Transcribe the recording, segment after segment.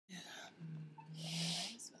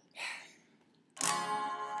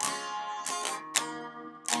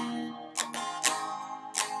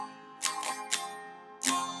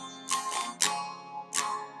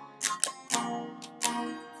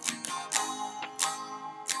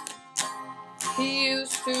He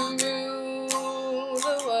used to rule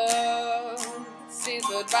the world. Seas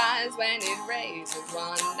would rise when it raises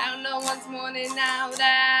one. Now no one's mourning now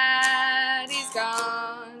that he's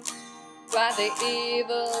gone. Glad the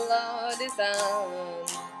evil Lord is done.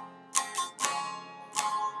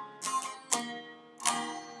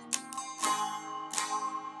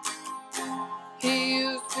 He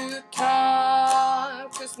used to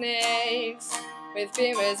talk to snakes. With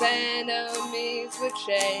fear his enemies would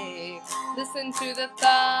shake. Listen to the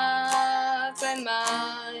thoughts and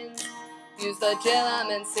minds. Use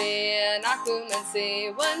Legilimency and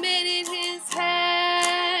Occlumency. 1 minute his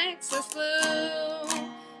hexes flew.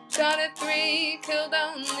 Shot at 3, killed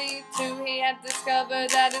only 2. He had discovered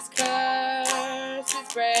that his curse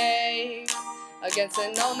is break. Against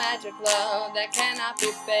an old magic love that cannot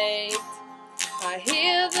be faked. I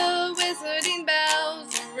hear the wizarding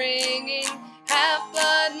bells ringing.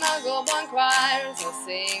 Half-blood muggle-born choirs are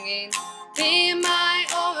singing. Be my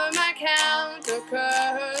over my counter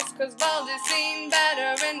curse, 'cause Voldie's seen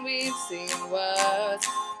better and we've seen worse.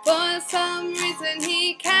 For some reason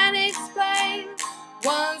he can't explain,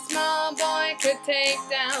 one small boy could take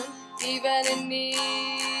down even an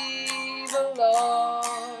evil lord.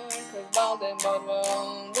 'Cause Voldemort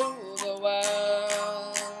won't rule the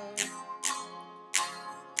world.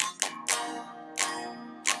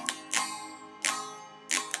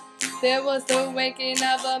 There was the waking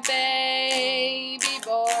of a baby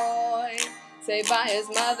boy, saved by his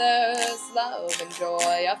mother's love and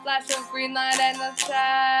joy. A flash of green light and a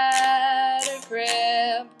shattered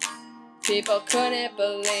crib. People couldn't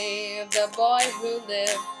believe the boy who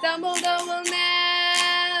lived. Dumbledore will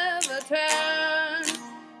never turn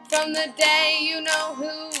from the day you know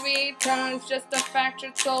who returns. Just a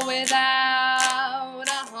fractured soul without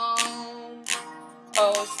a home.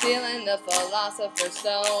 Oh, stealing the philosopher's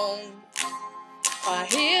stone. I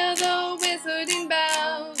hear the wizarding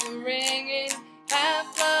bells ringing.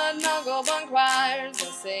 Half-blood muggle-born choirs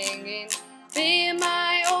are singing. Be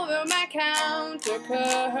my over my counter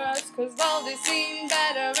curse, 'cause Voldie's seen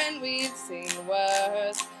better and we've seen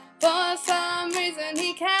worse. For some reason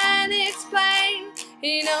he can't explain,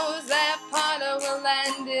 he knows that Potter will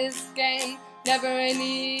end his game. Never an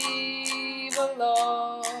evil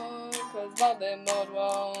lord, 'cause Voldemort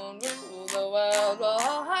won't rule the world.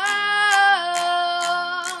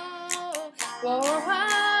 Whoa, whoa,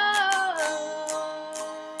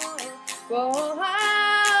 whoa, whoa,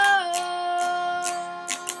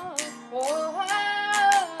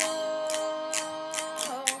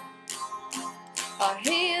 I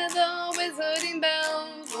hear the wizarding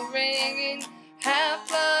bells ringing.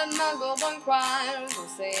 Half-blood muggle-born choirs are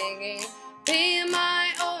singing. Be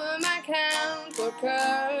my over my counter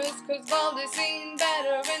curse, 'cause Voldie's seen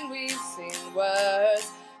better and we've seen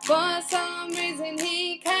worse. For some reason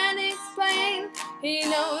he can't explain, he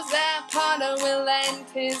knows that Potter will end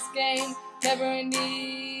his game. Never an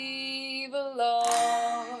evil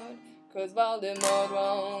lord, 'cause Voldemort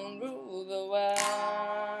won't rule the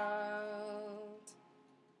world.